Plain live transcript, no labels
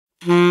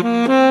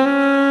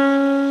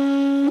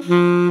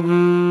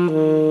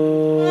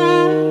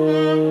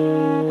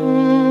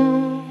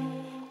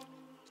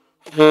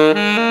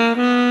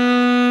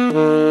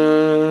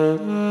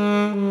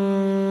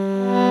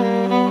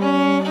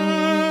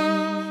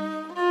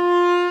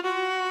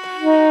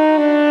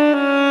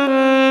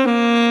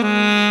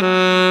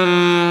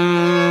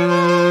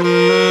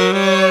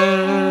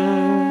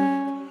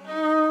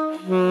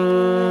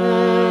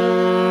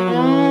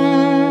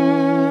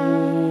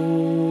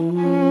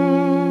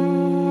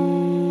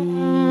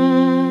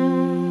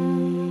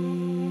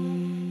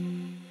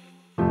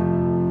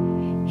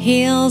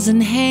Heels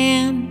in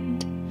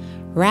hand,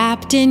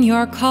 wrapped in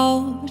your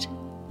coat,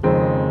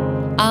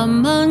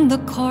 among the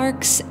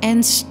corks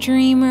and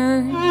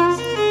streamers.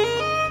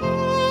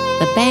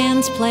 The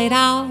band's played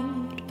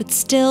out, but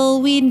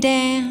still we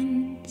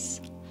dance.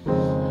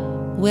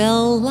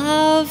 We'll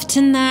love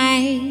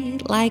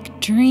tonight like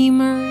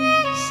dreamers.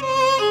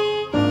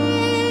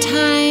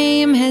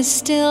 Time has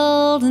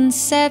stilled and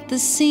set the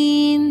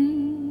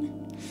scene.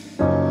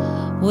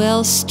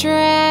 We'll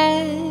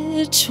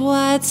stretch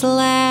what's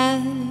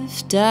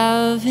left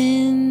of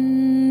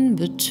in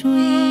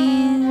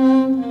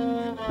between.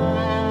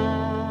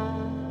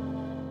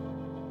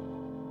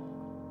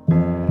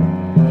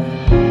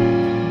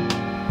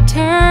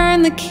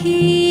 Turn the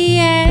key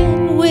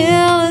and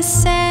we'll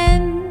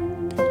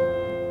ascend.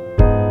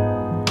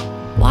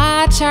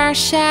 Watch our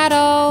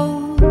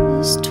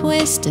shadows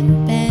twist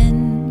and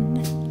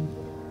bend.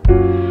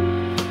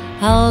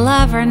 A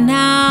lover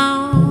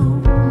now,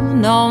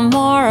 no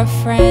more a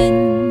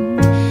friend.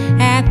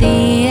 At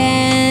the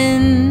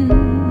end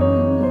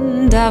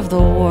of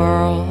the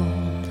world,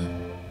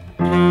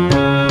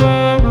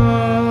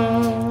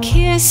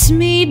 kiss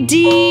me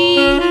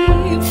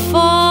deep,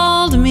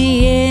 fold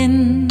me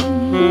in.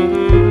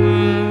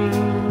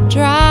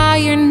 Draw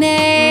your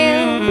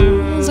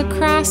nails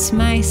across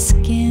my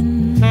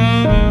skin.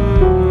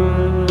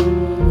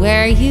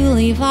 Where you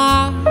leave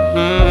off,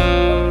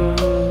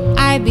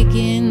 I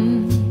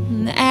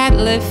begin at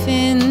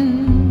lifting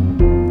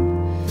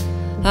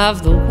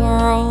of the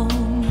world.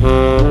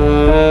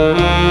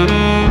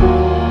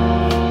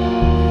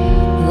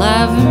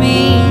 Love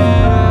me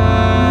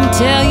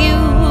till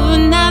you've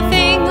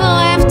nothing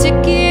left to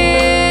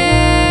give.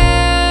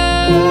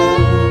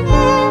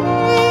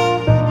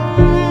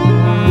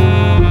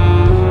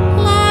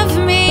 Love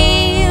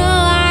me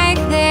like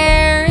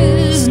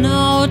there's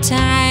no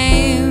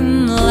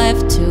time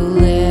left to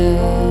live.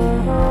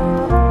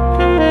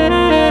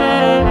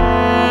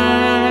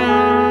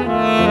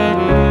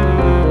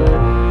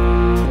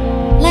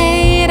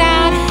 Laid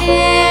out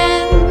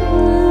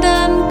hand,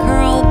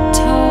 uncurled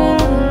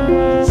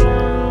toes,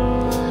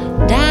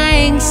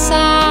 dying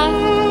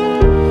soft,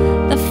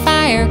 the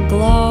fire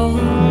glows.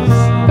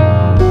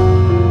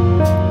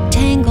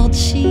 Tangled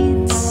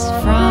sheets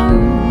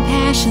from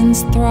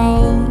passion's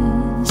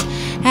throes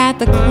at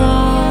the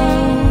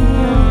close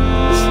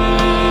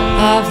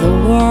of the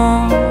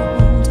world.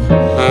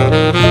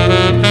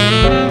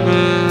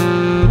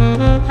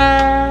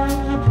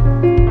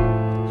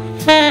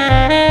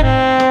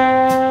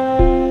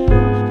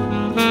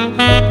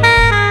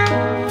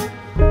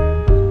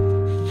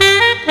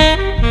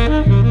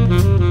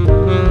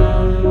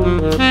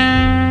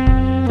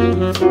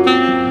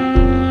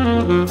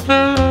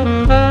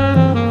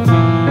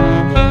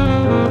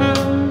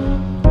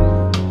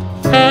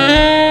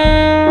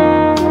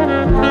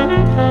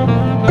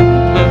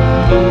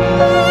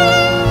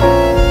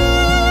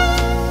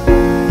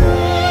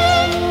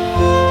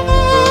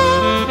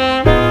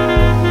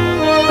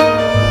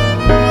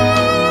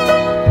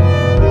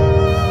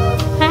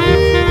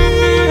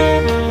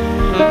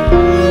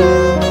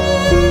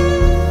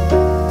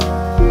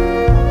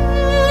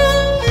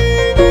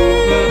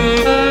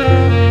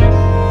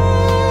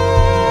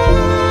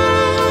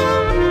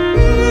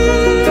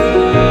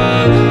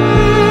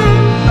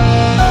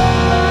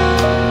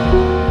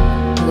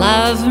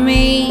 Love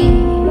me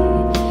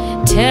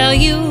till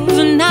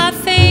you've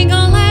nothing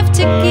left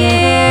to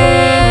give.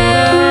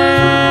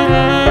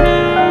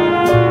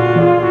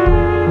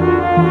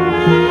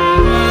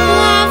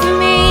 Love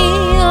me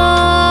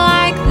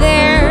like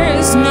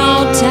there's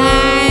no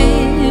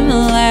time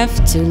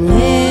left to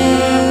live.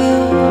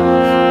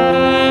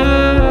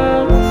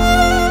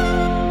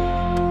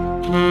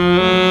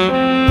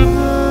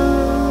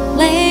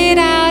 Laid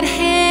out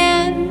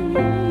hand,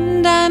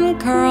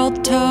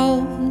 uncurled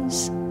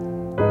toes,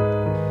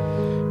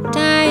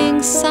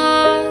 dying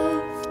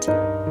soft,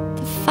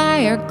 the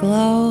fire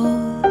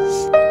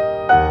glows.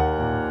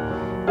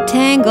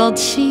 Tangled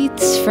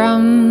sheets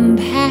from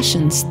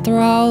passion's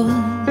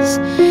throes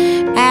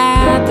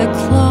at the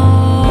close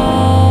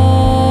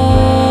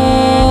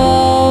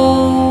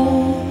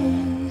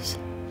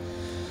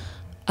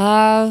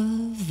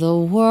of the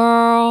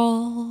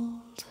world.